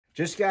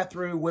Just got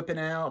through whipping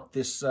out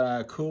this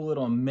cool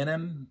little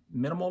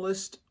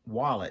minimalist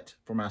wallet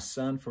for my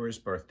son for his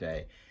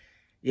birthday.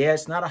 Yeah,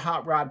 it's not a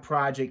hot rod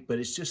project, but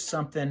it's just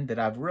something that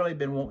I've really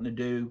been wanting to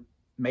do.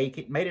 Made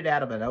it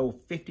out of an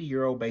old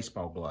 50-year-old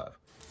baseball glove.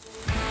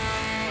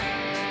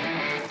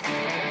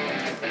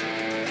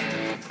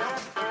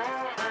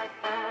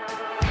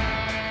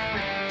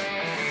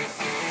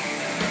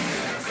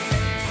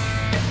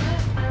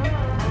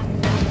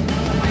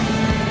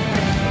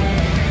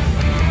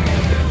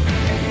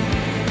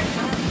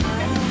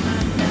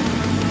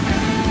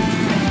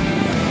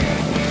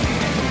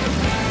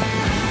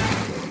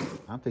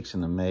 I'm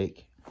fixing to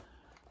make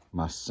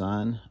my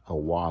son a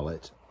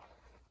wallet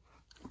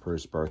for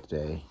his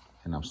birthday,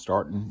 and I'm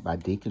starting by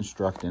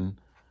deconstructing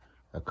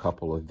a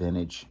couple of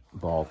vintage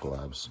ball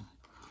gloves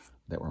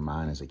that were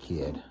mine as a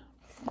kid.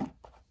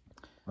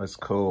 What's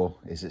cool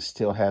is it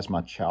still has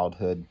my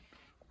childhood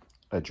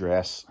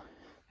address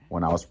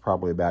when I was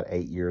probably about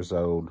 8 years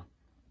old.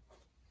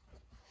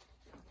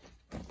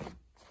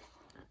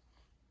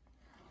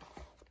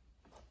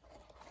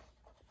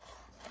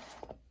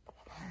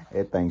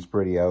 That thing's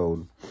pretty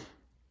old.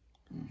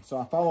 So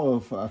I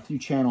follow a few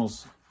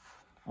channels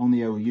on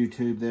the old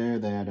YouTube there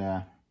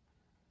that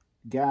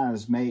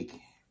guys make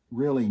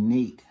really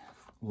neat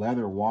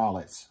leather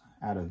wallets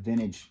out of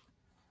vintage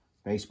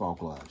baseball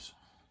gloves.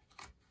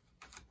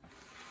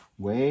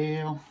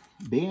 Well,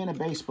 being a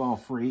baseball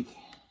freak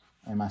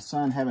and my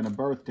son having a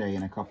birthday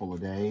in a couple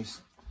of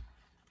days,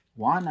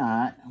 why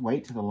not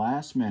wait to the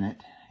last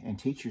minute and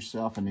teach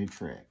yourself a new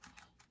trick?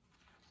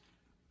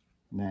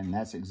 And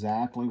that's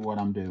exactly what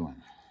I'm doing.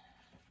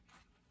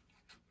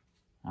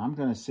 I'm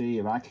going to see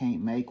if I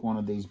can't make one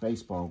of these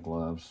baseball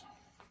gloves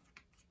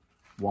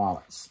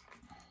wallets.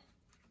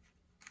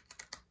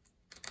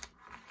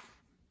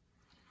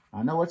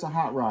 I know it's a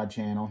hot rod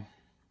channel,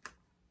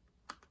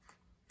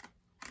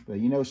 but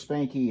you know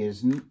Spanky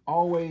is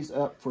always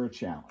up for a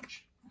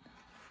challenge.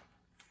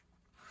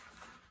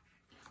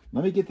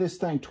 Let me get this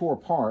thing tore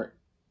apart,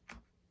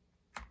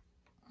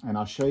 and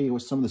I'll show you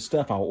what some of the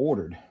stuff I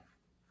ordered.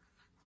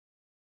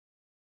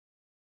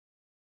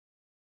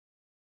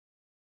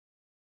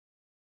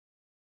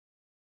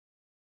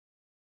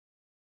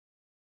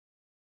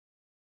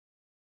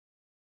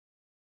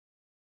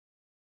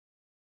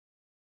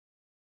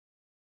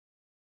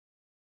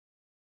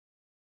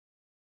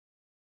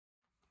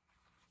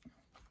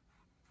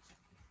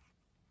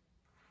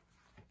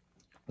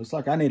 Looks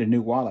like I need a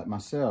new wallet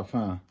myself,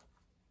 huh?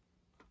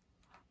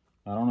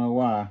 I don't know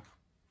why.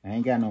 I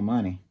ain't got no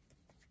money.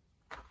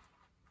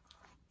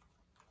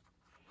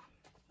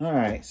 All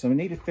right, so we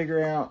need to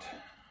figure out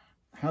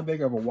how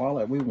big of a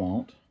wallet we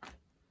want.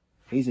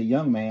 He's a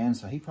young man,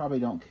 so he probably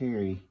don't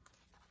carry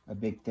a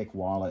big, thick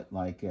wallet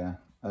like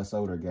us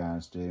older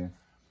guys do.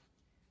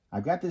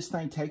 I've got this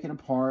thing taken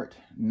apart.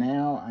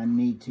 Now I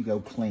need to go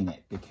clean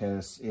it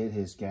because it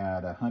has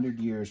got 100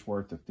 years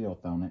worth of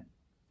filth on it.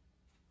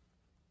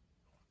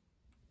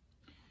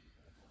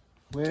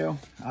 Well,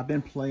 I've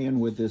been playing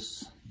with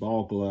this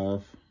ball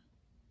glove,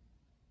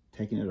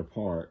 taking it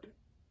apart,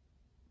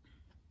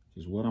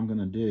 because what I'm going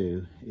to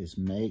do is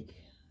make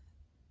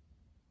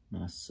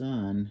my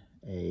son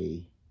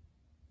a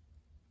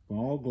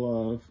ball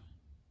glove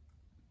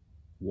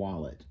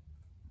wallet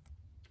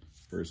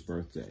for his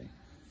birthday.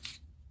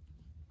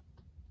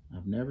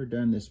 I've never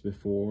done this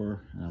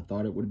before, and I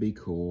thought it would be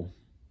cool.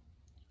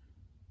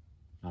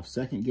 I've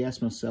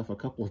second-guessed myself a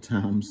couple of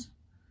times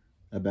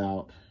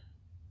about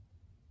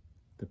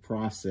the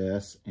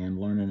process and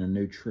learning a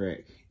new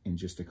trick in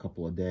just a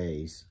couple of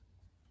days.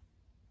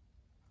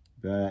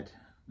 But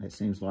it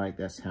seems like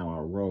that's how I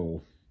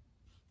roll.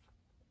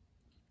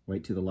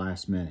 Wait till the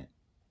last minute.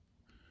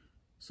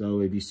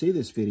 So if you see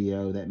this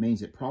video, that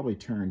means it probably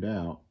turned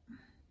out,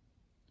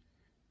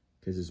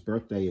 because his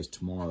birthday is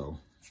tomorrow.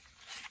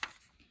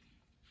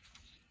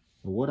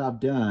 But what I've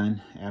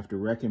done after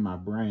wrecking my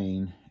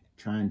brain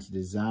trying to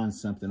design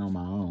something on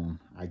my own,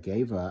 I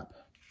gave up.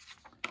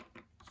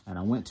 And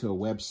I went to a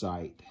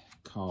website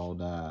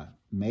called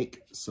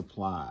Make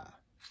Supply.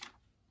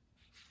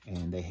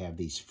 And they have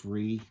these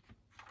free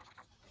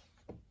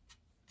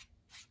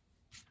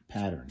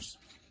patterns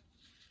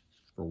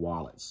for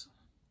wallets.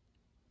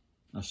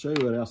 I'll show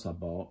you what else I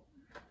bought.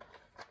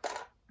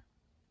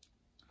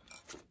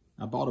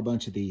 I bought a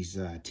bunch of these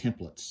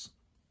templates.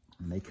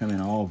 And they come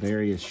in all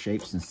various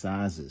shapes and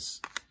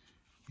sizes.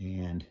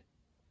 And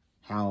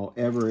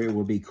however, it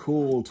would be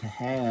cool to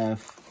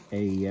have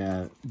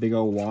a big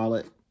old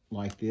wallet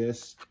like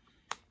this.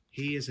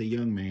 He is a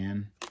young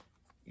man,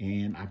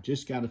 and I've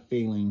just got a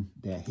feeling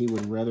that he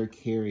would rather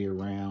carry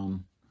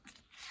around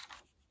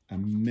a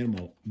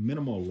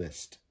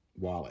minimalist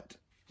wallet,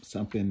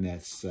 something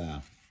that's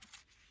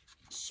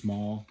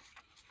small,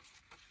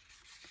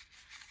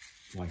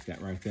 like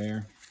that right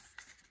there.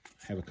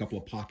 Have a couple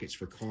of pockets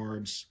for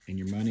cards and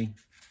your money.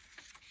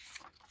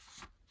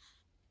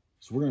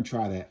 So we're going to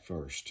try that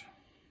first,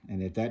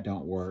 and if that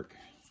don't work,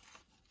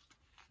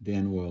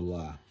 then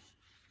we'll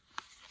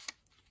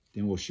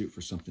shoot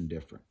for something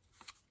different.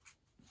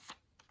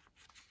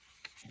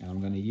 And I'm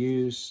going to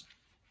use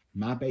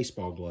my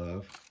baseball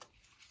glove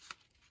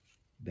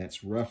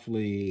that's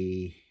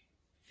roughly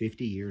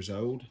 50 years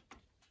old.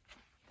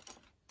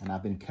 And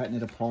I've been cutting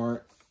it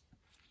apart,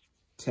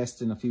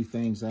 testing a few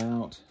things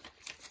out,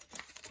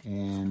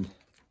 and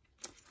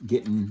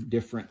getting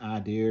different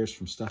ideas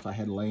from stuff I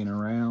had laying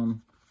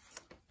around,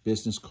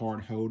 business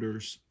card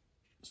holders,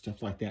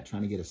 stuff like that,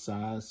 trying to get a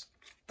size.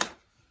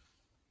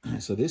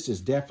 So this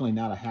is definitely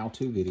not a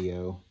how-to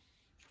video.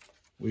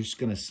 We're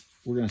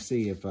gonna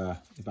see if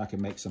I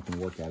can make something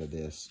work out of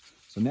this.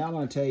 So now I'm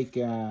gonna take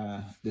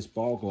this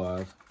ball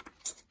glove.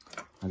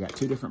 I got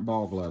two different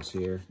ball gloves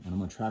here, and I'm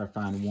gonna try to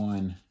find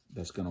one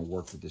that's gonna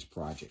work with this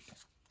project.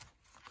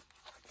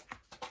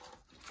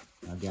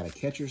 I've got a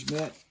catcher's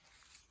mitt,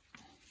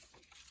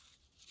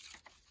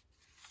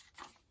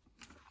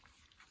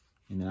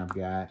 and then I've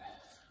got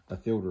a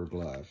fielder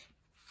glove.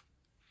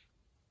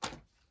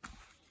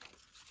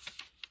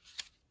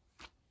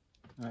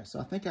 All right, so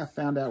I think I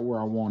found out where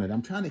I want it.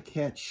 I'm trying to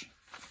catch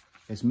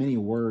as many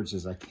words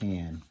as I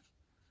can.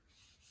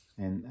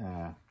 And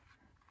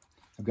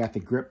I've got the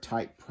grip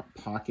tight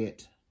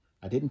pocket.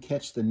 I didn't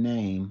catch the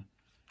name,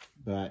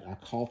 but I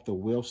caught the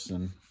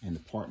Wilson and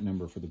the part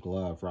number for the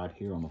glove right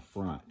here on the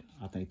front.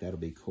 I think that'll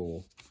be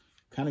cool.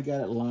 Kind of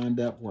got it lined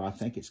up where I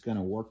think it's going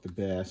to work the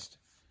best,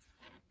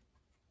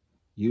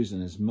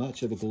 using as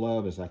much of the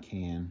glove as I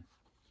can.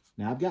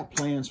 Now I've got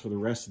plans for the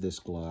rest of this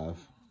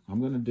glove.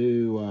 I'm going to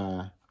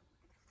do,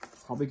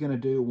 probably going to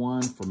do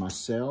one for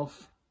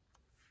myself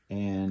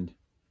and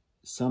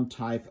some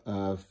type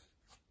of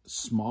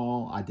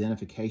small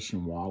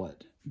identification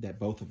wallet that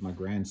both of my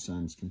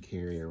grandsons can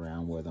carry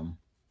around with them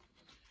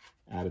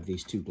out of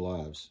these two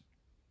gloves.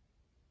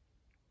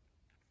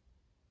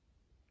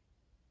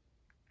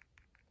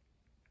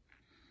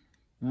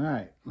 All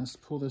right, let's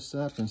pull this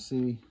up and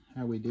see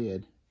how we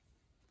did.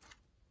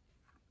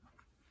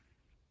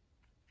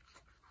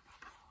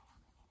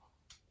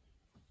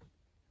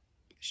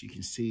 As you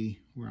can see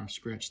where I've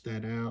scratched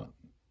that out.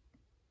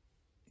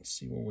 Let's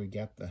see where we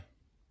got the...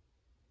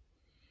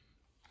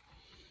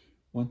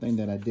 One thing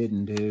that I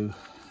didn't do,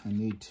 I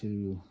need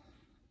to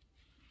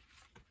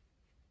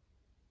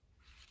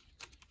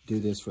do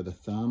this for the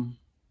thumb,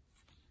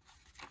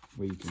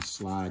 where you can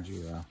slide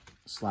your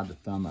slide the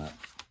thumb up.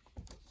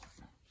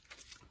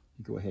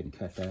 Go ahead and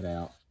cut that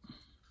out.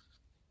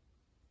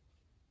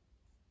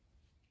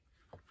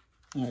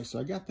 All right, so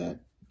I got that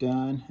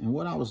done, and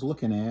what I was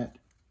looking at,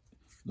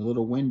 the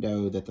little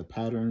window that the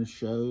pattern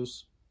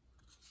shows,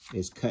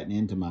 is cutting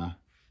into my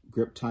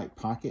grip tight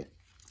pocket.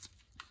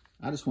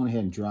 I just went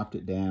ahead and dropped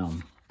it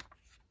down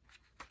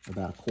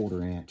about a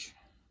 1/4 inch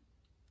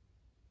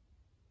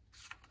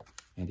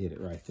and did it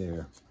right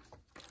there.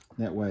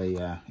 That way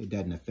it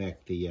doesn't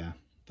affect the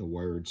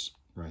words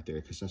right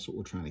there, because that's what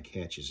we're trying to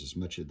catch, is as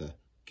much of the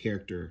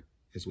character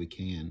as we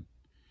can.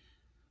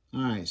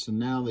 All right, so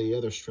now the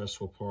other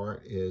stressful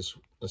part is,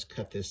 let's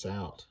cut this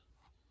out.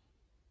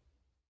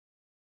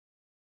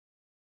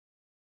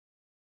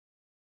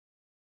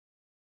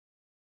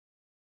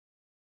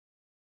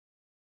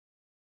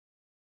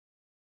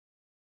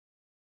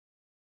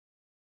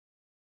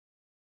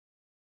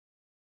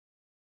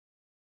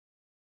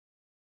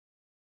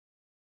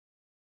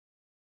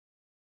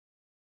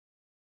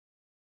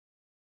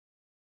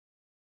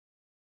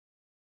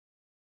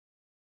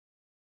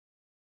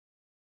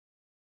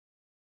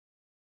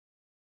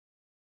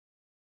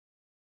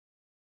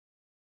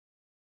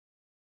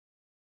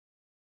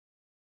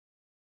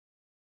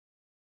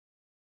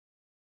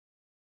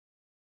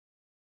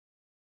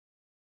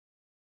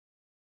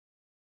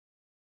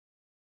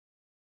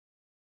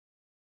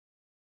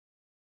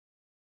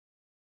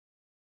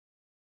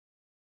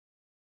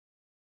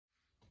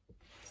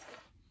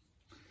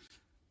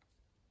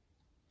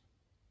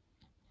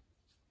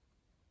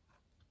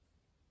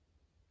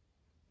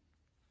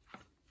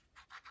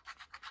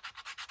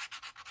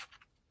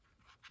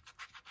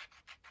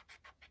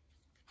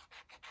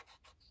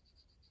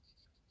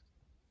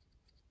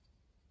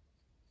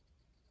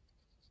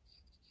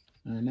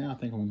 All right, now I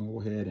think I'm going to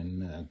go ahead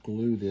and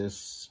glue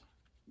this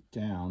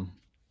down.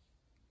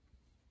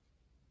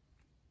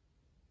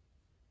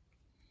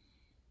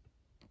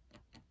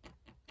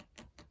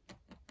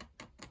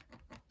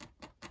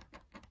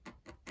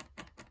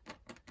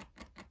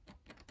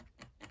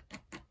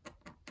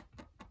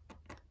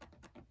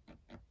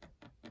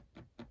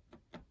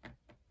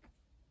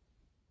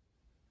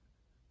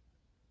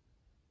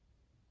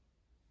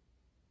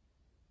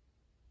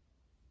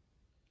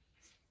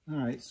 All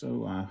right,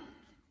 so I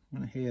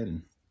went ahead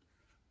and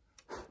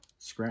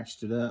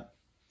scratched it up,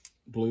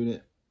 glued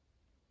it.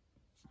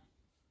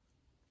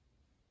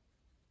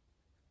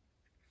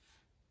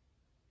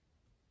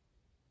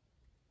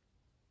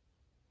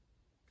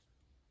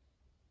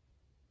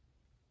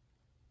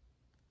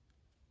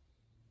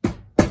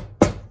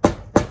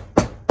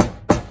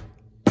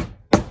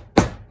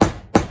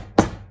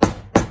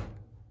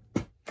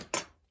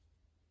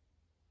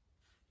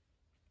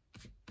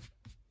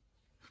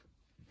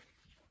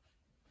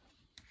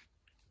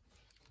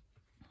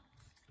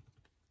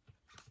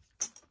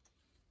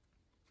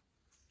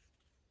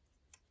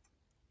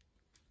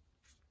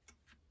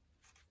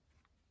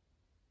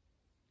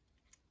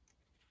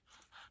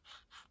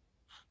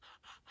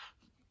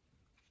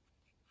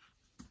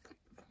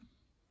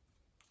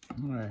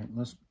 All right,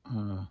 let's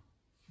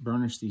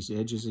burnish these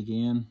edges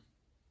again,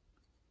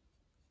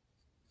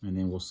 and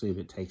then we'll see if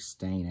it takes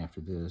stain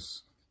after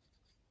this.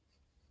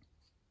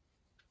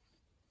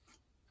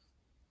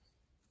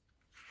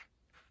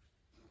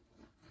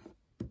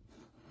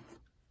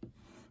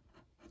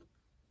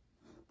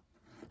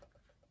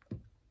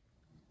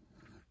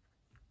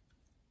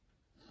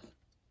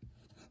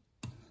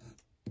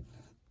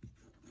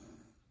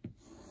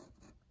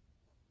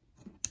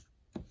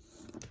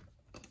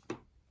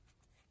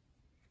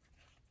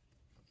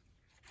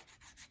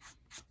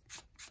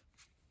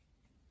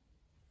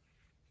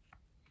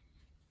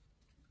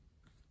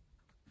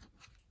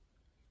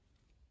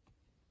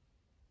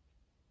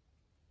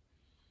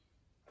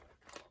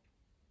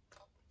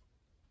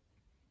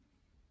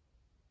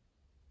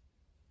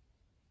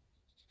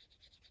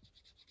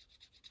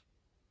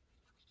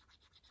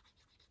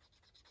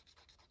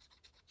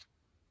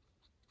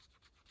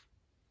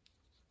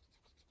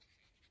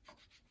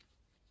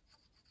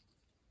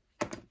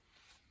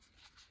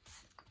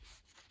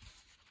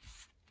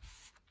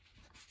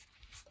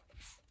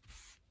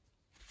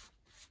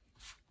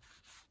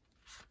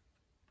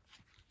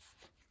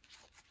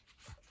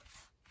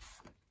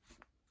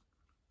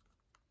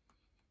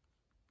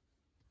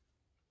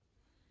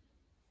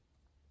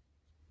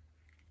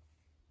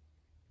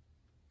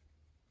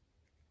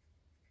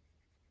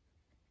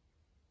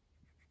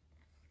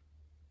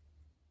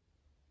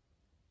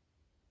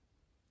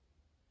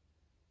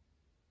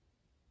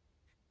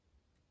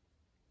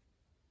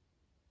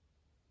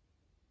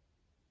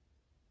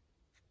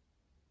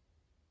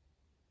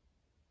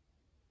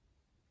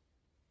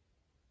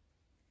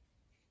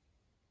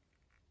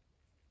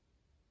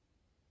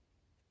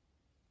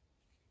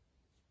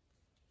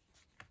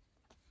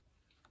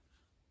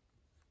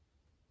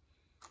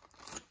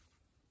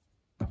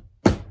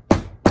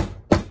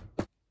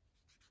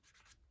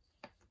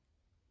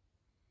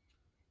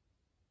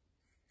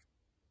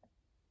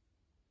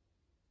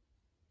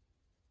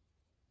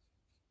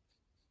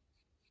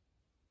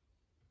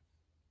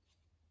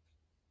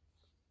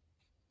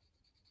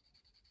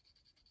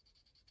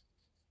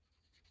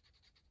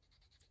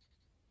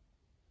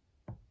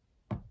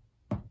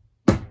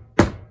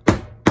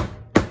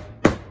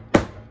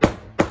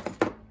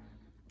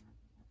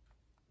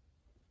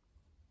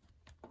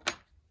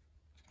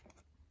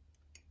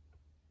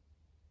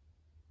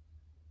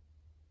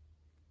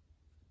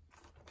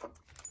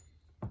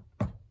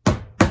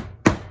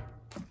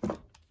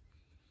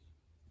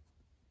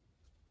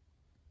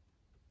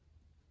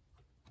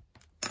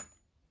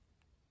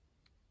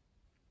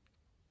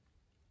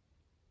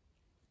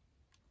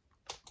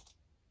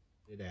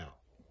 It out.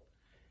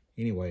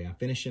 Anyway, I'm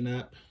finishing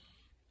up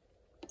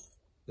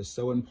the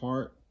sewing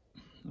part.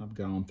 I've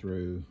gone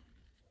through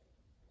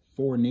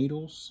 4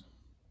 needles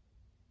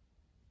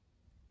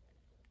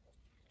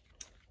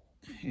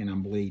and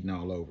I'm bleeding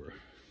all over.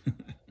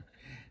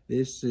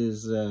 This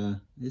is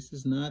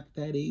not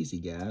that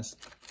easy, guys.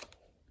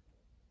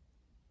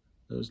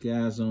 Those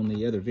guys on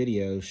the other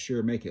videos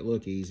sure make it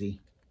look easy.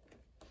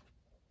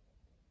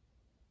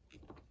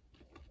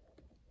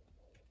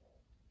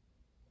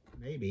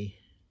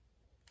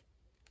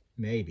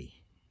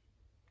 Maybe,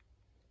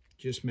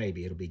 just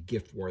maybe it'll be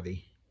gift worthy.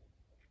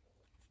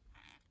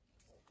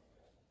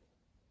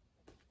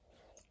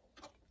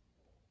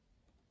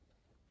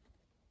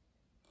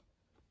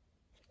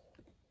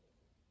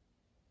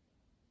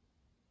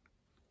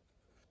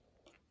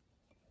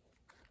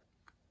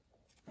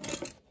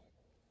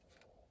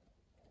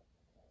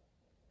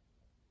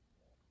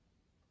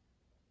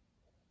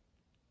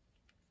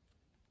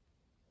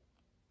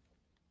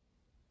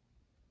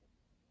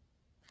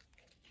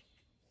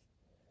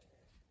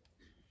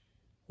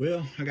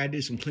 Well, I got to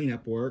do some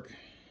cleanup work,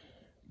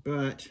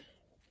 but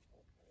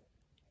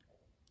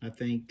I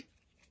think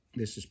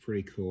this is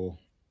pretty cool.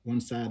 One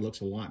side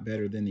looks a lot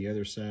better than the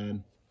other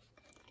side,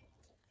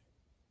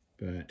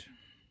 but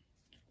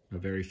my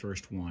very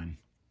first one.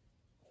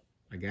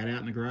 I got out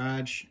in the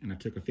garage and I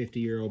took a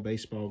 50-year-old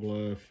baseball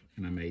glove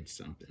and I made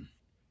something.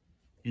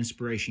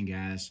 Inspiration,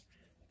 guys.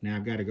 Now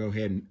I've got to go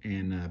ahead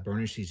and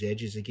burnish these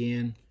edges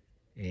again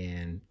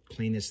and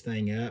clean this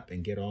thing up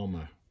and get all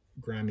my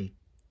grimy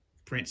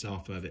prints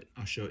off of it.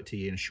 I'll show it to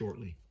you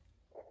shortly.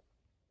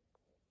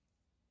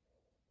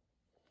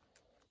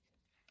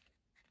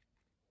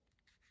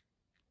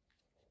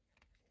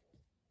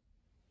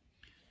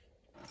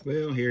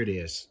 Well, here it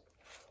is.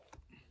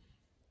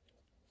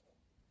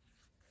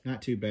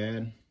 Not too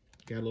bad.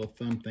 Got a little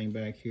thumb thing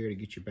back here to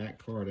get your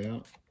back card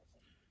out.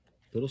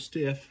 A little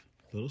stiff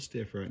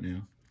right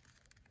now.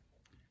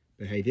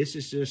 But hey, this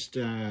is just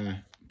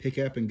pick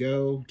up and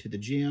go to the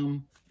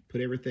gym,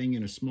 put everything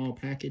in a small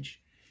package,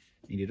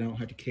 and you don't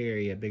have to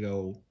carry a big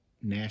old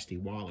nasty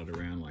wallet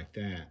around like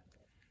that.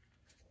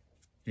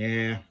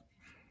 Yeah,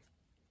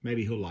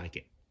 maybe he'll like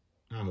it.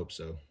 I hope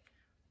so.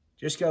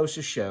 Just goes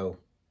to show,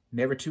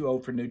 never too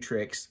old for new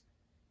tricks.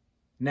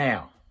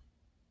 Now,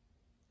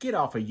 get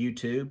off of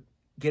YouTube,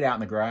 get out in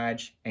the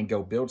garage, and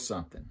go build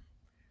something.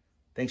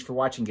 Thanks for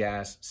watching,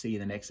 guys. See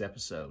you in the next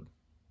episode.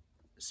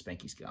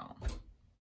 Spanky's gone.